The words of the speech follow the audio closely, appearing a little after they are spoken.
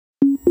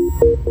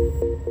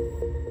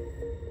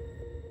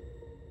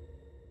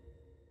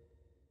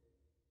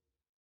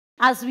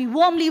As we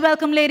warmly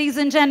welcome, ladies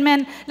and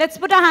gentlemen, let's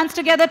put our hands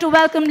together to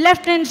welcome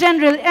Lieutenant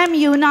General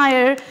M.U.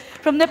 Nair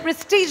from the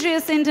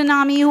prestigious Indian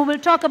Army, who will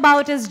talk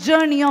about his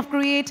journey of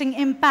creating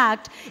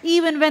impact,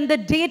 even when the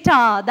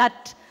data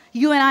that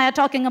you and I are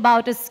talking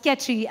about is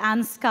sketchy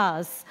and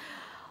scarce.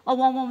 A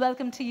warm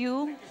welcome to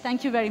you.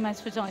 Thank you very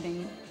much for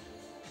joining.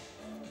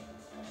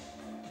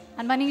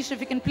 And Manish, if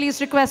we can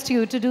please request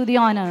you to do the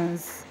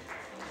honors.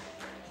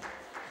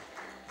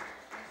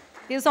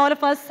 Here's all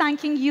of us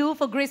thanking you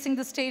for gracing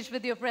the stage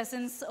with your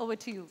presence. Over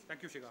to you.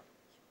 Thank you,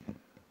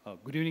 Shiga.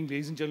 Good evening,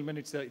 ladies and gentlemen.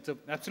 It's an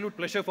absolute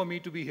pleasure for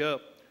me to be here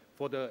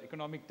for the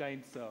Economic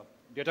Times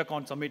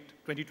DataCon Summit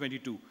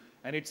 2022.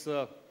 And it's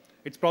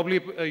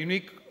probably a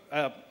unique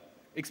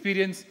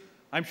experience,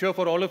 I'm sure,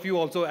 for all of you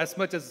also, as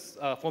much as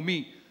for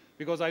me,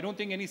 because I don't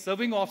think any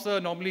serving officer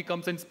normally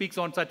comes and speaks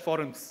on such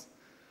forums.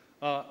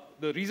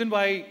 The reason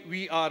why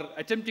we are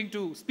attempting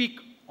to speak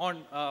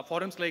on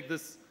forums like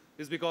this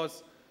is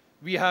because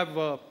we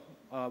have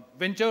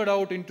ventured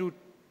out into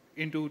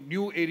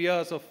new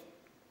areas of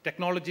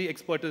technology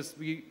expertise.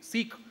 We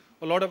seek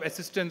a lot of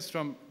assistance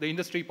from the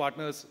industry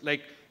partners,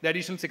 like the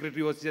Additional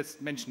Secretary was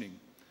just mentioning.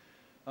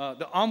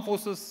 The armed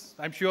forces,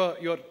 I'm sure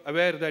you're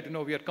aware that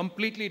we are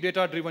completely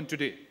data-driven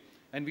today,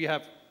 and we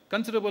have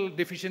considerable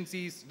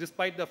deficiencies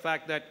despite the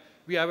fact that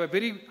we have a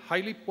very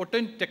highly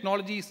potent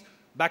technologies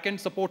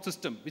back-end support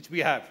system, which we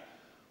have.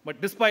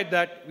 But despite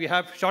that, we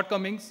have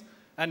shortcomings,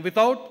 and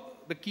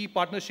without the key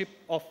partnership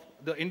of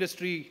the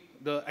industry,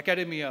 the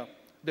academia,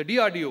 the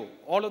DRDO,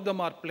 all of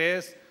them are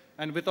players,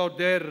 and without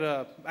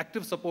their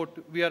active support,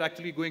 we are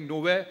actually going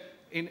nowhere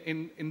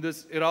in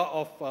this era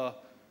of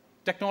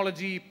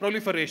technology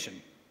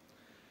proliferation.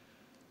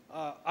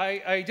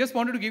 I just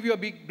wanted to give you a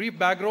brief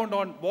background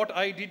on what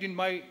I did in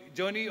my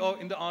journey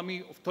in the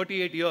Army of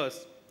 38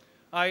 years.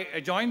 I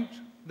joined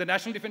the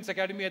National Defense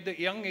Academy at the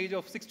young age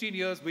of 16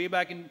 years, way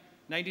back in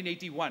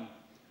 1981.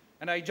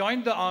 And I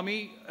joined the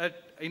Army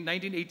in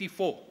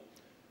 1984.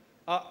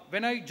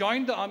 When I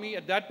joined the Army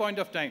at that point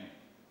of time,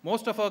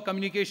 most of our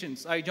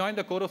communications, I joined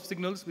the Corps of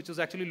Signals, which was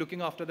actually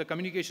looking after the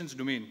communications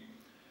domain,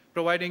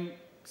 providing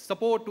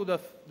support to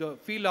the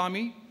field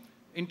army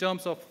in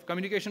terms of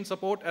communication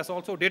support as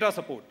also data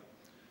support.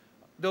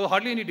 There were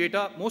hardly any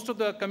data. Most of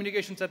the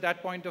communications at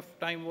that point of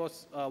time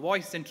was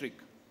voice-centric.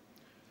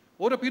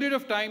 Over a period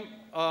of time,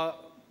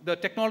 the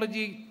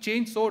technology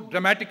changed so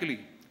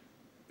dramatically.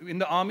 In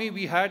the Army,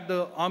 we had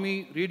the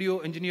Army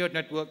Radio Engineered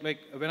Network. Like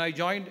when I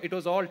joined, it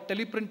was all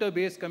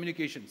teleprinter-based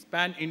communications,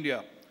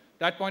 pan-India.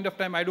 That point of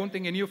time, I don't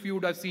think any of you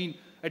would have seen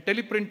a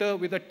teleprinter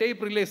with a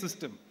tape relay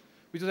system,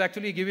 which was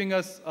actually giving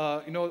us,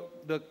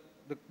 the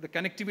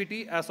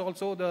connectivity, as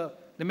also the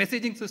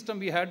messaging system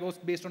we had was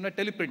based on a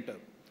teleprinter.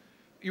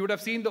 You would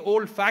have seen the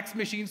old fax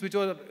machines which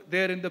were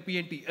there in the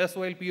PNT,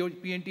 SOL,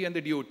 PNT, and the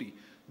DOT.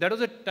 That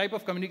was a type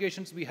of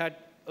communications we had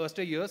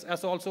erstwhile years,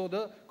 as also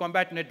the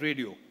combat net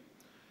radio.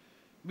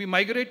 We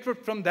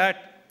migrated from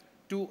that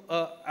to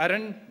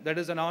AREN, that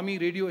is an Army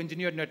Radio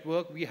Engineered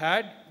Network. We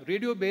had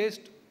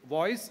radio-based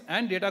voice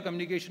and data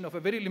communication of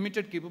a very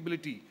limited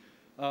capability,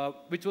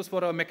 which was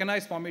for our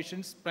mechanized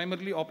formations,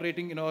 primarily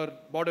operating in our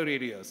border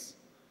areas.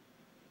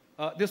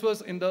 This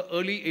was in the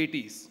early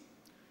 80s.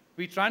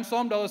 We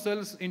transformed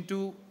ourselves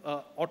into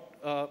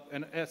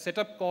a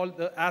setup called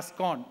the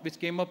ASCON, which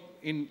came up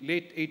in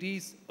late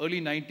 80s,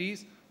 early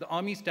 90s, the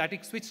Army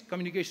Static Switch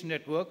Communication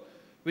Network,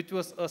 which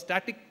was a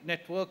static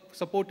network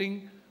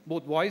supporting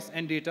both voice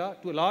and data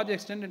to a large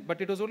extent,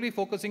 but it was only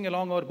focusing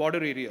along our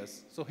border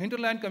areas. So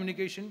hinterland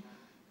communication,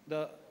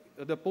 the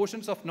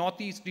portions of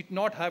Northeast did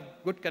not have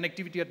good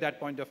connectivity at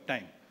that point of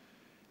time.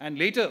 And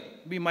later,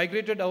 we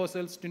migrated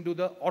ourselves into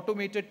the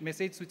automated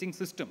message switching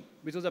system,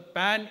 which was a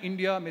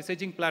pan-India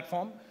messaging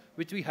platform,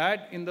 which we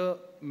had in the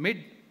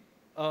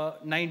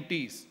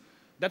mid-90s.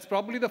 That's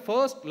probably the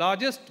first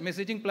largest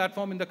messaging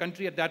platform in the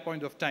country at that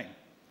point of time.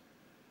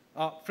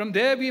 From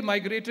there, we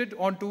migrated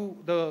onto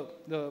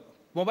the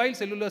mobile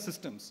cellular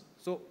systems.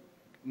 So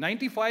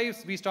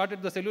 95, we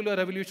started the cellular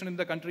revolution in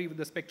the country with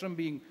the spectrum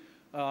being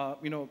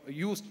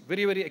used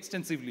very, very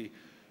extensively.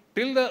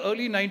 Till the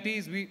early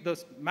 90s,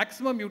 the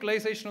maximum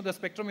utilization of the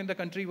spectrum in the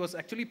country was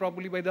actually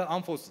probably by the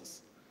armed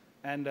forces.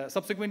 And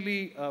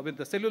subsequently, with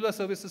the cellular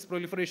services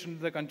proliferation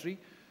in the country,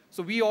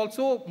 so we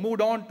also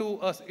moved on to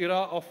an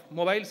era of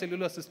mobile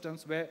cellular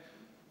systems where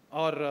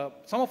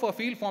some of our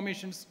field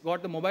formations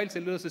got the mobile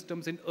cellular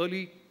systems in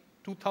early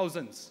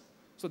 2000s.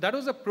 So that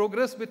was a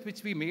progress with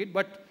which we made,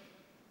 but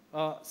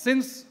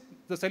since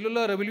the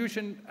cellular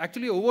revolution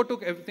actually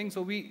overtook everything,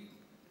 so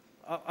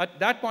at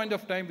that point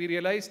of time, we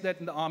realized that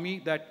in the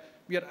Army that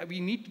we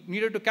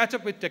needed to catch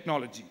up with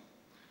technology.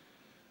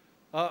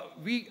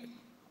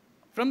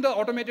 From the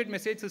automated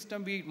message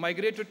system, we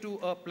migrated to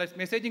a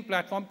messaging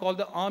platform called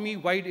the Army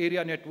Wide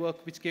Area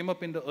Network, which came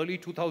up in the early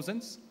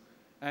 2000s.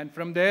 And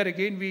from there,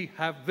 again, we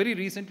have very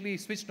recently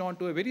switched on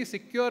to a very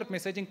secure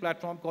messaging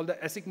platform called the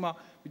ASIGMA,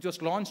 which was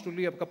launched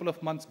only a couple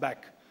of months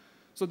back.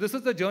 So this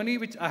is the journey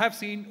which I have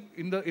seen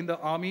in the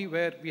Army,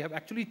 where we have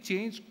actually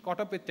changed,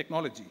 caught up with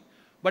technology.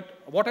 But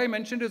what I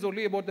mentioned is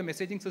only about the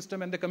messaging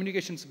system and the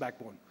communications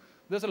backbone.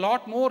 There's a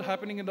lot more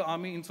happening in the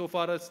Army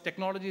insofar as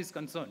technology is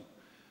concerned.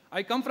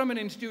 I come from an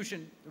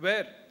institution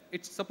where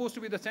it's supposed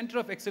to be the center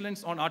of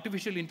excellence on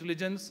artificial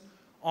intelligence,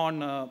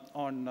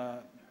 on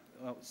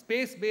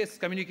space-based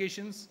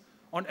communications,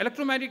 on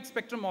electromagnetic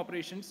spectrum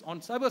operations,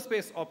 on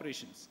cyberspace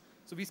operations.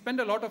 So we spend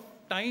a lot of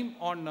time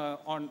on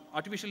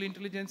artificial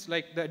intelligence,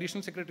 like the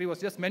additional secretary was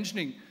just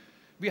mentioning.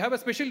 We have a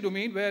special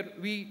domain where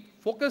we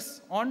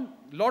focus on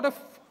a lot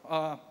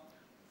of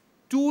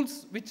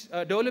tools,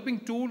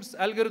 developing tools,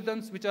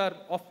 algorithms, which are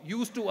of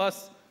use to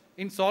us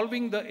in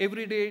solving the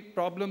everyday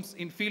problems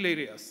in field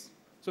areas.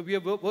 So we are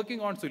working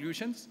on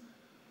solutions.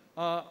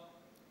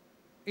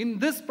 In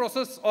this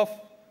process of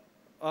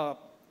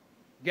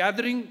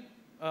gathering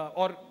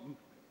or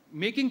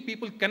making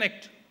people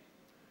connect,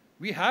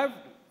 we have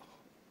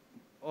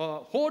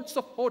hordes,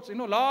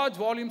 large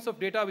volumes of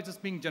data which is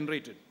being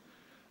generated.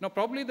 Now,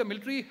 probably the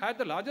military had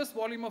the largest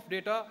volume of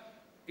data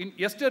in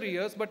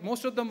yesteryears, but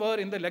most of them were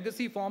in the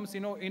legacy forms,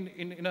 in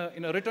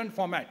a written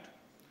format.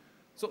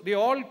 So they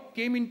all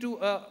came into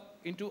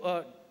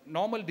a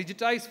normal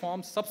digitized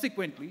form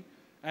subsequently,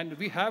 and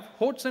we have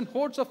hordes and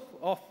hordes of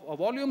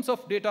volumes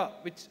of data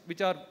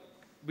which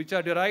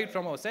are derived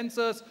from our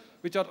sensors,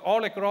 which are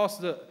all across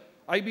the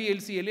IB,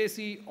 LC,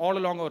 LAC, all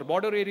along our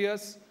border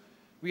areas.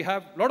 We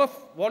have a lot of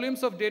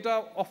volumes of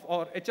data of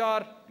our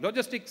HR,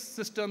 logistics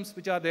systems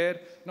which are there.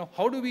 Now,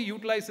 how do we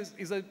utilize this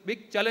is a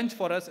big challenge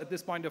for us at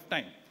this point of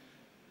time.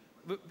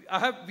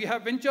 We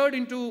have ventured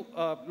into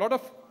a lot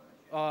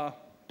of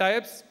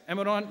tie-ups,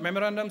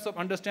 memorandums of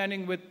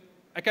understanding with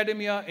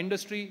academia,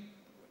 industry.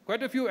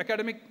 Quite a few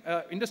academic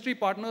industry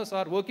partners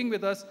are working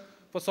with us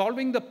for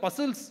solving the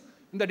puzzles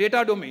in the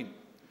data domain.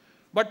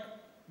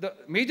 But the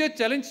major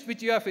challenge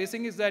which we are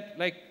facing is that,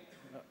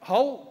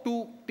 how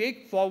to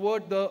take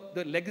forward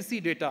the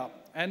legacy data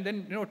and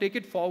then take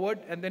it forward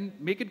and then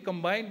make it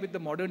combined with the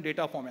modern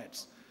data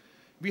formats.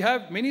 We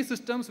have many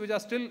systems which are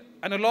still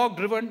analog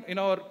driven in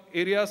our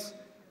areas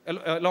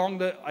along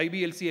the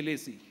IB, LC,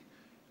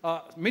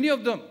 LAC. Many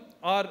of them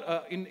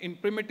are in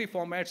primitive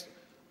formats.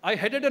 I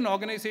headed an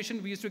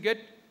organization, we used to get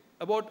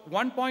about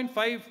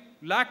 1.5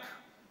 lakh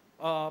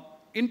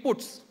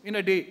inputs in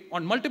a day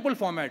on multiple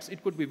formats.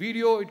 It could be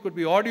video, it could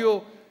be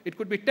audio, it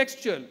could be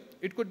textual,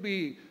 it could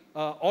be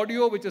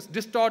audio which is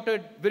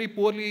distorted, very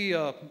poorly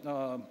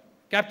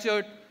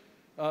captured,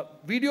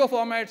 video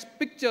formats,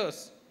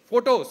 pictures,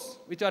 photos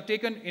which are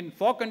taken in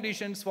fog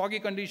conditions, foggy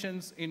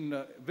conditions,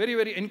 in very,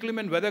 very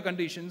inclement weather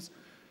conditions.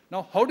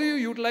 Now, how do you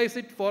utilize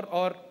it for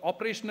our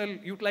operational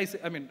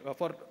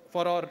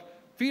for our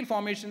field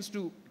formations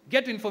to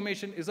get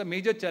information is a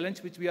major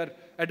challenge which we are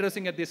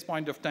addressing at this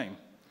point of time.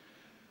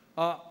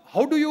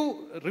 How do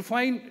you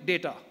refine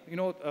data?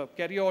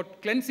 Carry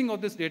out cleansing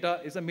of this data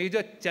is a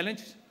major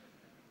challenge.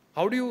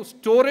 How do you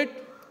store it?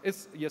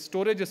 Yes,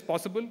 storage is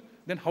possible.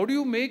 Then how do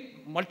you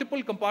make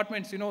multiple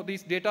compartments,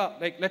 these data,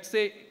 like let's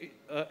say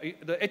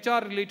the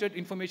HR-related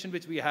information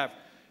which we have.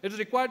 It is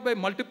required by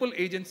multiple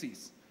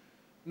agencies.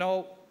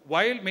 Now,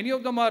 while many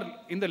of them are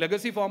in the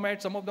legacy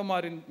format, some of them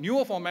are in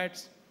newer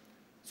formats.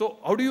 So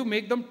how do you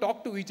make them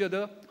talk to each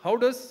other? How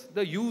does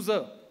the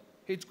user,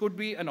 it could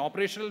be an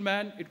operational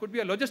man, it could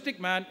be a logistic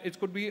man, it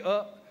could be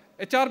a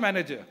HR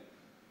manager.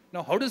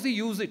 Now, how does he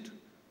use it?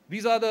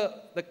 These are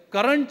the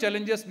current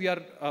challenges we are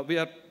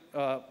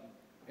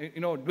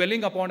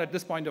dwelling upon at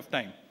this point of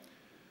time.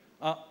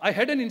 I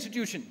had an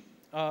institution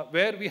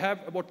where we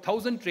have about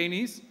 1,000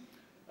 trainees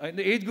in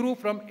the age group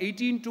from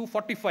 18 to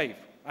 45.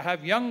 I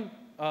have young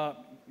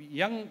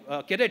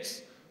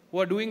cadets who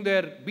are doing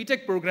their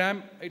BTech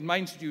program in my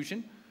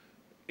institution,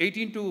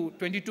 18 to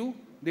 22.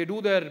 They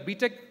do their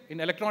BTech in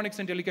electronics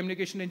and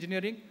telecommunication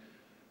engineering.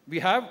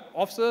 We have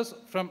officers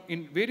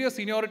in various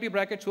seniority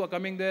brackets who are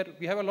coming there.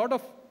 We have a lot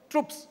of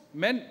troops,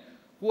 men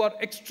who are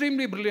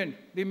extremely brilliant.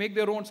 They make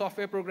their own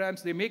software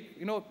programs. They make,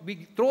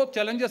 we throw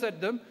challenges at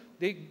them.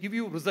 They give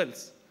you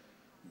results.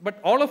 But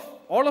all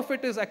of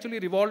it is actually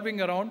revolving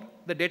around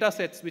the data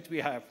sets which we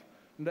have.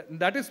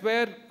 That is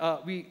where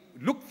we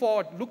look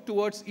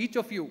towards each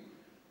of you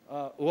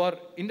who are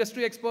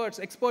industry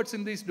experts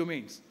in these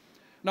domains.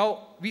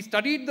 Now, we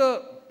studied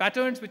the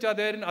patterns which are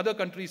there in other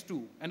countries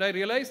too. And I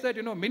realized that,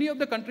 many of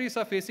the countries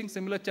are facing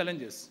similar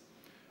challenges.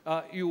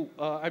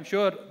 I'm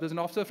sure there's an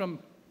officer from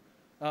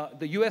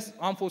the US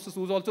Armed Forces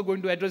who's also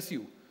going to address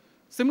you.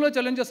 Similar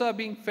challenges are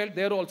being felt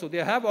there also.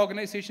 They have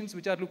organizations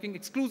which are looking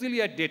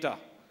exclusively at data.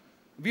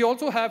 We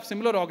also have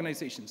similar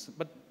organizations,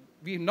 but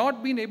we've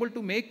not been able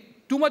to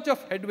make too much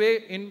of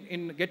headway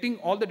in getting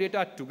all the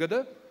data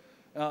together,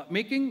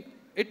 making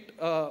it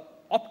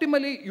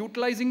optimally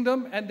utilizing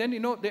them, and then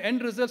the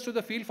end results to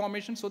the field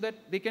formation so that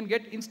they can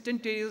get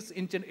instantaneous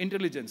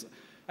intelligence.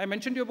 I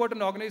mentioned to you about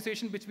an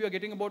organization which we are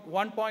getting about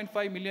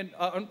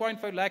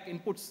 1.5 lakh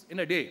inputs in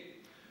a day.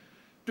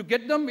 To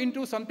get them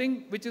into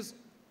something which is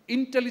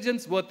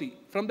intelligence worthy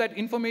from that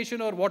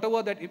information or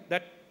whatever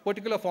that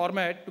particular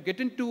format, to get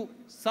into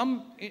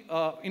some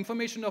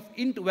information of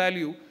int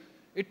value,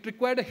 it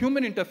required a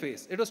human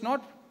interface. It was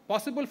not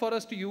possible for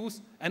us to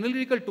use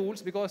analytical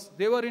tools because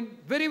they were in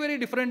very, very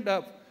different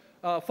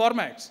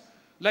formats.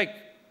 Like,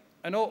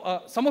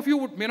 some of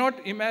you may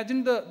not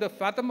imagine the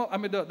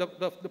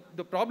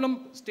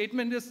problem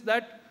statement is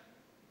that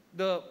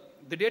the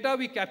data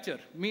we capture,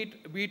 be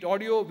it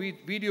audio, be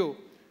it video,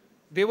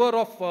 they were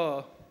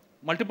of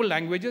multiple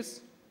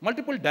languages,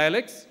 multiple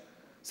dialects.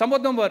 Some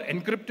of them were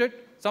encrypted.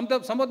 Some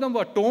of them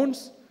were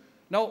tones.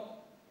 Now,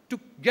 to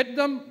get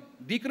them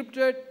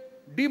decrypted,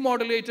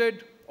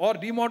 demodulated, or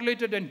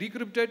demodulated and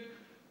decrypted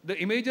the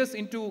images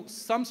into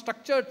some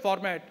structured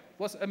format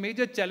was a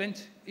major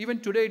challenge. Even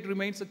today, it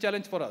remains a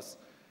challenge for us.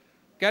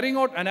 Carrying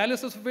out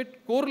analysis of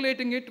it,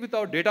 correlating it with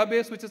our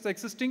database, which is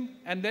existing,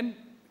 and then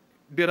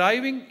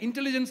deriving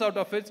intelligence out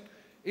of it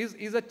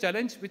is a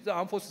challenge which the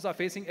armed forces are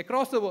facing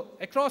across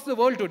the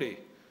world today.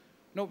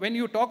 Now, when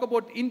you talk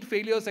about int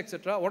failures,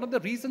 etc., one of the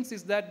reasons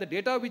is that the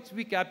data which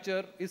we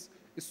capture is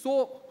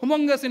so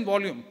humongous in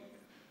volume.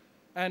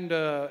 And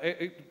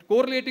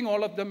correlating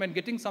all of them and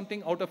getting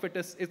something out of it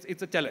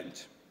it's a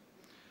challenge.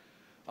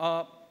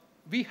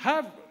 We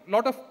have a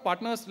lot of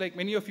partners, like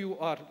many of you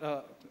are,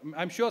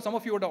 I'm sure some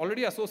of you are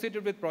already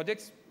associated with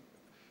projects.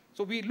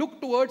 So we look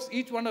towards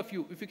each one of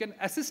you. If you can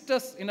assist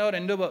us in our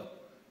endeavor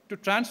to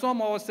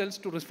transform ourselves,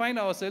 to refine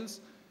ourselves,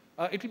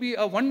 it will be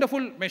a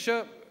wonderful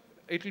measure.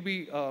 It will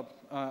be,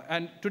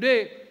 and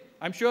today,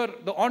 I'm sure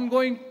the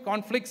ongoing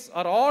conflicts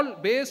are all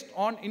based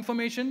on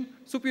information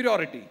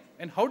superiority.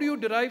 And how do you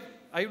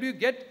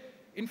get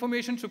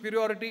information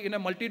superiority in a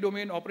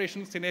multi-domain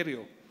operation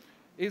scenario?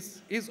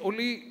 Is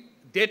only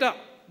data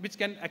which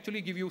can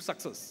actually give you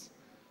success.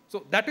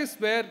 So that is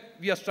where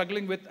we are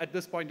struggling with at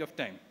this point of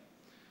time.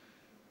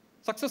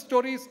 Success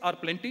stories are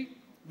plenty.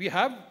 We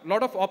have a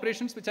lot of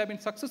operations which have been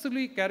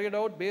successfully carried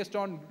out based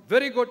on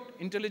very good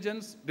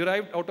intelligence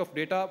derived out of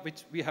data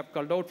which we have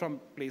culled out from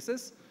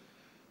places.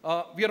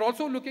 We are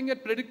also looking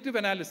at predictive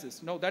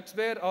analysis. Now, that's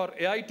where our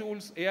AI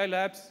tools, AI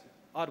labs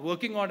are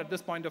working on at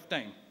this point of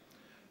time.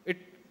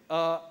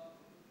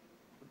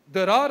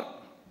 There are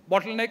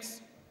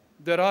bottlenecks.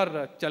 There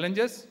are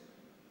challenges.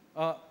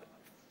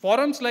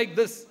 Forums like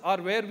this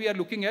are where we are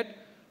looking at.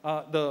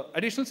 The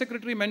Additional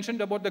Secretary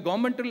mentioned about the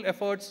governmental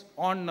efforts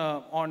on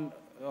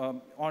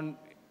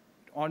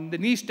the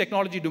niche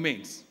technology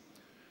domains.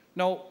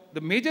 Now,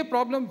 the major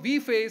problem we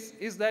face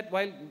is that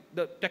while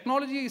the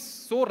technology is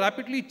so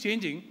rapidly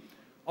changing,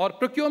 our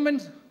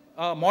procurement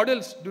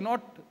models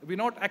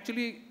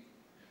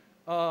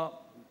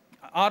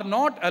are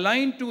not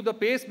aligned to the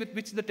pace with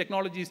which the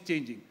technology is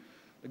changing.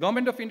 The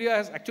Government of India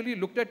has actually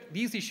looked at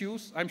these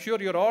issues. I'm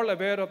sure you're all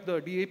aware of the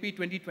DAP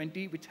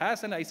 2020, which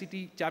has an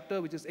ICT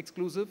chapter which is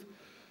exclusive.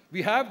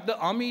 We have the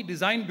Army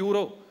Design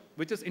Bureau,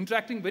 which is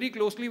interacting very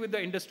closely with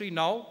the industry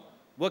now,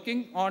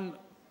 working on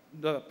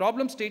the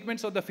problem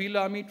statements of the field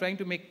army, trying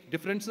to make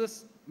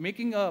differences,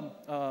 making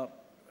trying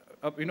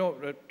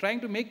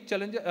to make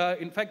challenges.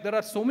 In fact, there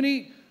are so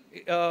many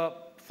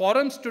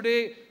forums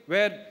today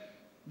where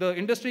the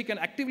industry can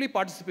actively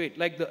participate,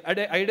 like the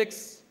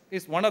IDEX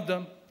is one of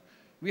them.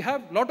 We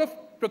have a lot of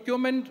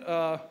procurement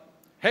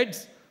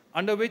heads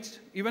under which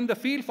even the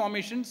field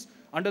formations,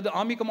 under the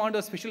Army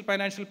Commander's special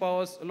financial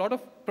powers, a lot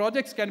of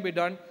projects can be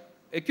done,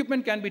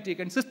 equipment can be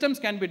taken, systems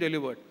can be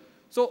delivered.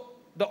 So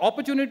the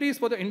opportunities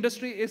for the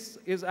industry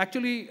is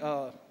actually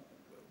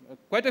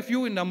quite a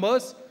few in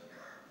numbers.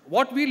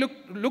 What we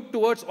look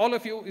towards all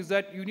of you is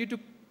that you need to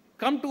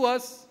come to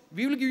us.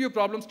 We will give you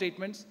problem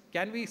statements.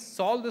 Can we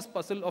solve this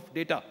puzzle of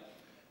data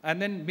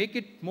and then make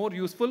it more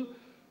useful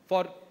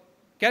for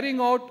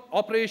carrying out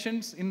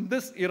operations in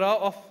this era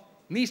of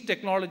niche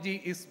technology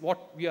is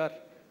what we are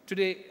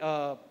today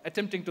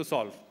attempting to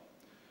solve.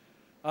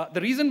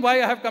 The reason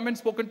why I have come and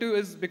spoken to you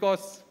is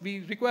because we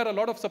require a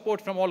lot of support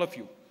from all of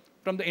you,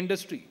 from the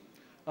industry.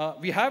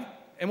 We have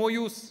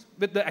MOUs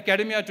with the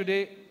academia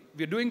today.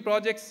 We're doing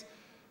projects.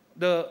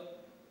 The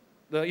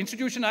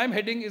institution I'm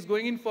heading is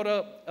going in for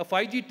a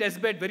 5G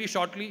testbed very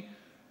shortly.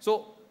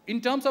 So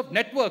in terms of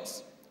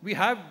networks, we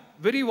have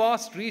very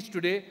vast reach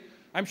today.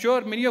 I'm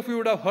sure many of you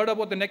would have heard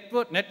about the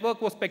network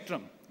for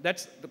spectrum.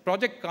 That's the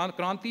Project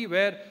Kranti,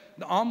 where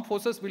the armed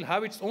forces will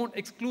have its own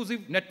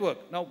exclusive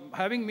network. Now,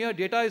 having mere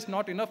data is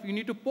not enough. You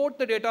need to port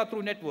the data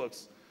through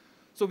networks.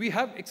 So we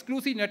have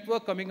exclusive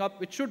network coming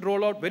up, which should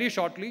roll out very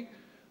shortly.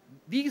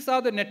 These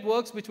are the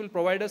networks which will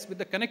provide us with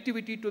the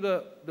connectivity to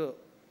the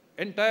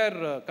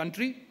entire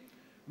country.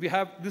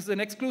 This is an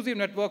exclusive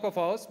network of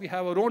ours. We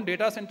have our own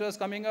data centers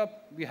coming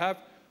up. We have,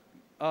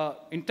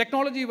 in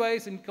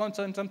technology-wise, in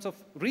terms of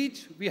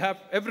reach, we have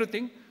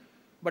everything.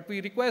 But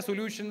we require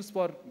solutions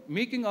for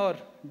making our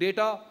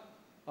data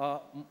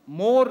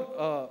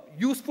more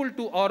useful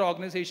to our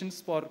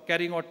organizations for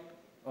carrying out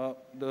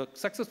the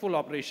successful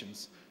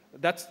operations.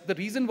 That's the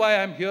reason why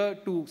I'm here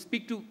to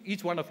speak to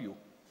each one of you.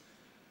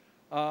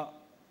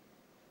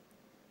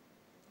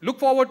 Look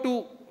forward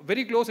to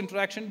very close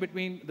interaction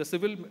between the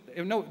civil,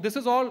 this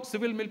is all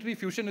civil-military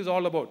fusion is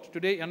all about.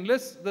 Today,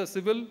 unless the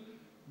civil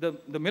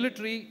the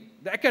military,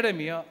 the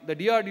academia, the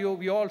DRDO,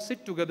 we all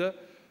sit together,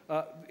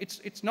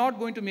 it's not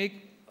going to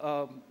make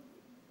a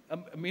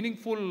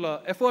meaningful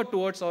effort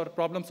towards our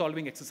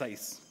problem-solving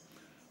exercise.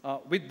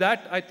 With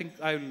that, I think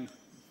I'm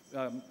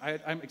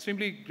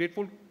extremely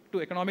grateful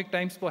to Economic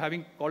Times for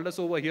having called us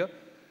over here,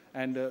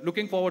 and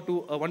looking forward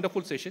to a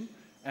wonderful session.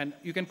 And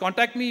you can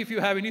contact me if you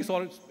have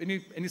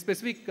any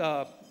specific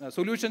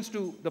solutions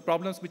to the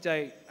problems which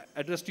I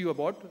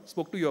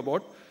spoke to you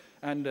about,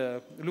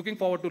 and looking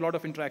forward to a lot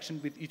of interaction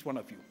with each one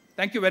of you.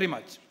 Thank you very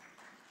much.